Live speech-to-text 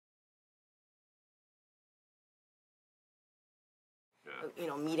you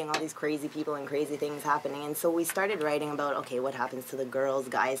know, meeting all these crazy people and crazy things happening. And so we started writing about, okay, what happens to the girls?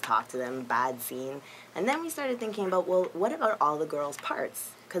 Guys talk to them, bad scene. And then we started thinking about, well, what about all the girls'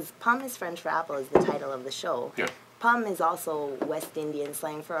 parts? Because Pomme is French for apple is the title of the show. Yeah. Pomme is also West Indian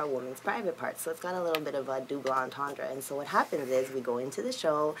slang for a woman's private parts, so it's got a little bit of a double entendre. And so what happens is we go into the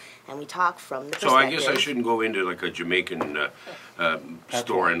show and we talk from the perspective. So I guess I shouldn't go into like a Jamaican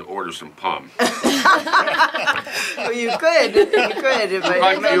store and order some Pomme. Well, you could, if I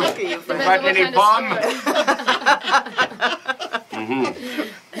didn't look at you for got any Pomme?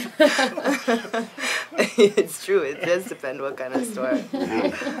 It's true. It does depend what kind of store.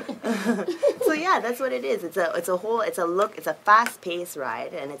 So yeah, that's what it is. It's a fast-paced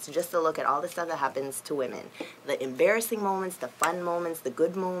ride, and it's just a look at all the stuff that happens to women. The embarrassing moments, the fun moments, the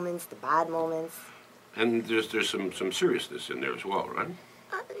good moments, the bad moments. And there's some seriousness in there as well, right?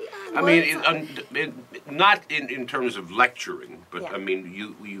 Yeah, I mean, not in terms of lecturing, but yeah. I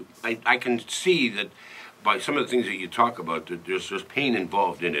mean, I can see that by some of the things that you talk about, that there's pain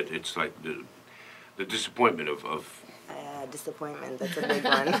involved in it. It's like the disappointment of disappointment. That's a big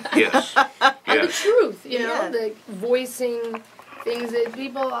one. Yes. And the truth, you know, like voicing things that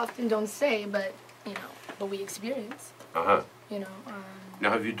people often don't say, but but we experience. You know.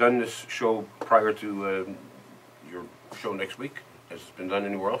 Now, have you done this show prior to your show next week? Has it been done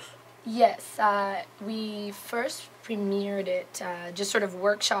anywhere else? Yes, we first premiered it, just sort of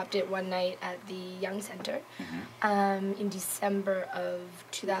workshopped it one night at the Young Center in December of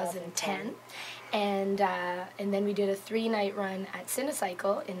 2010. And then we did a 3-night run at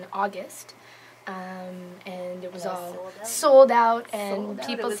Cinecycle in August. And it was all sold out, and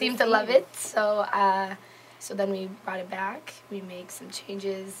people seemed to love it. So then we brought it back. We make some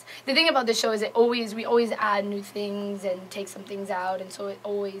changes. The thing about the show is we always add new things and take some things out, and so it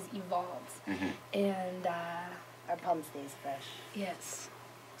always evolves. And our Pomme stays fresh. Yes,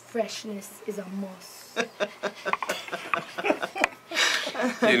 freshness is a must.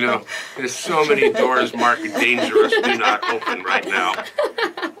 You know, there's so many doors marked dangerous, do not open right now.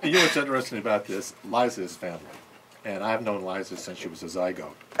 You know what's interesting about this? Liza is family. And I've known Liza since she was a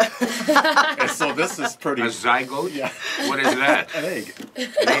zygote. And so this is pretty... A zygote? Yeah. What is that? An egg.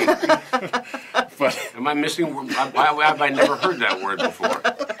 An egg. But, am I missing... Why have I never heard that word before?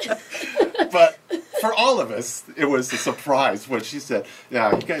 But for all of us, it was a surprise when she said,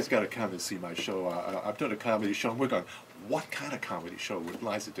 yeah, you guys got to come and see my show. I'm doing a comedy show. And we're going, what kind of comedy show would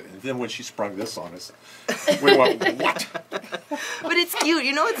Liza do? And then when she sprung this on us, we went, what? But it's cute.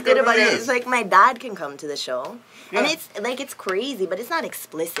 You know what's good about it? It's like my dad can come to the show. Yeah. And it's like, it's crazy, but it's not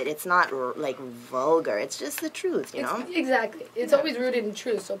explicit. It's not like vulgar. It's just the truth, you know? Exactly. It's always rooted in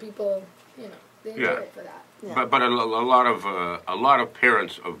truth, so people, they enjoy it for that. Yeah. But a lot of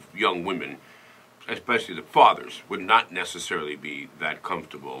parents of young women, especially the fathers, would not necessarily be that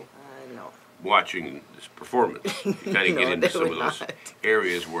comfortable watching this performance. You kind of get into some of those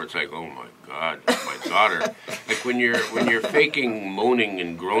areas where it's like, oh my God, my daughter. Like when you're faking moaning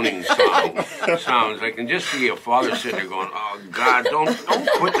and groaning sounds, I can just see a father sitting there going, oh God, don't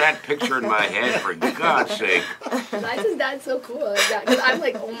put that picture in my head, for God's sake. Liza's dad's so cool like that, because I'm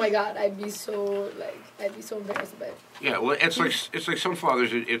like, oh my God, I'd be so embarrassed by it. Yeah, well, it's like some fathers.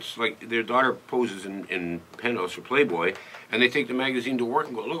 It's like their daughter poses in penthouse or Playboy, and they take the magazine to work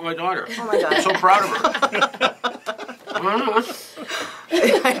and go, look at my daughter. Oh my God. I'm so proud of her.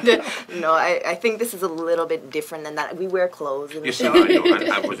 No, I think this is a little bit different than that. We wear clothes in the show. I know.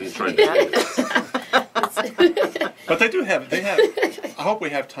 I wasn't trying to say that. But they have, I hope we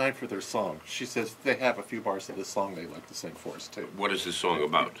have time for their song. She says they have a few bars of this song they'd like to sing for us, too. What is this song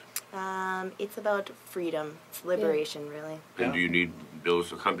about? It's about freedom. It's liberation, really. And do you need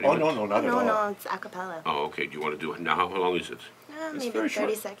Bill's accompaniment? Oh, no, not at all. No, it's a cappella. Oh, okay. Do you want to do it now? How long is it? Maybe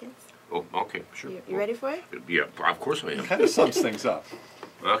 30 seconds. Oh, okay, sure. You ready for it? Yeah, of course I am. It kind of sums things up.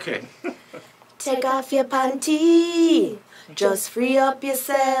 Okay. Take off your panty, just free up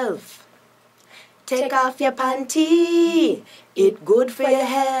yourself. Take off your panty, it good for your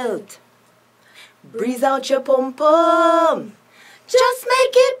health. Breathe out your pom-pom, just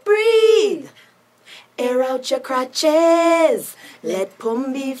make it breathe. Air out your crotches, let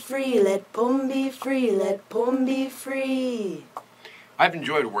Pomme be free, let Pomme be free, let Pomme be free. I've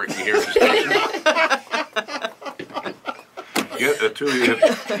enjoyed working here at the station. Yeah, the two of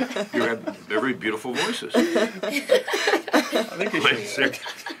you have very beautiful voices. I think you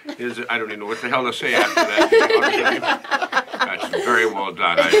should I don't even know what the hell to say after that. That's very well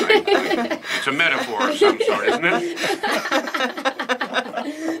done. It's a metaphor of some sort, isn't it?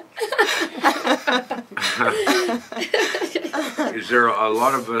 Is there a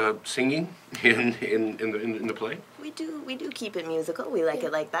lot of singing in the play? We we do keep it musical. We like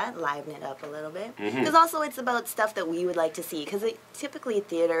it like that, liven it up a little bit. Because also it's about stuff that we would like to see. Because typically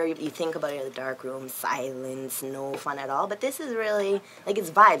theater, you think about it in the dark room, silence, no fun at all. But this is really, like, it's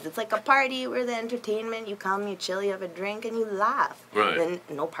vibes. It's like a party where the entertainment, you come, you chill, you have a drink, and you laugh. Right. Then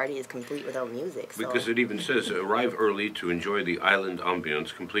no party is complete without music. So. Because it even says, arrive early to enjoy the island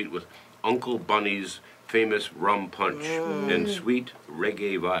ambience, complete with Uncle Bunny's famous rum punch and sweet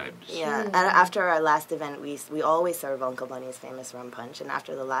reggae vibes. Yeah, and after our last event, we always serve Uncle Bunny's famous rum punch. And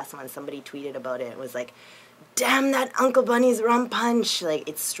after the last one, somebody tweeted about it. It was like, damn that Uncle Bunny's rum punch. Like,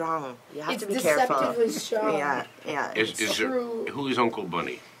 it's strong. You have to be careful. It's deceptively strong. Yeah. Is there, who is Uncle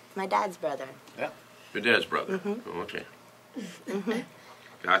Bunny? My dad's brother. Yeah. Your dad's brother? Oh, okay.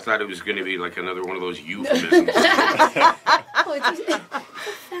 I thought it was going to be like another one of those euphemisms.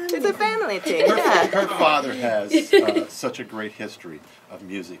 It's a family thing, yeah. Her father has such a great history of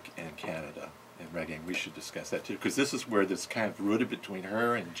music in Canada and reggae. And we should discuss that too, because this is where this kind of rooted between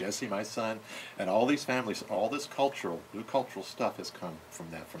her and Jesse, my son, and all these families. All this new cultural stuff has come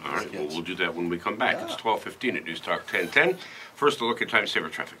from that. From All these right, kids. well, we'll do that when we come back. It's 12:15 at News Talk 1010. First, a look at time saver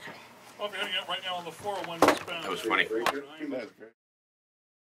traffic. Well, we're heading out right now on the 401 westbound. That was funny. That's great.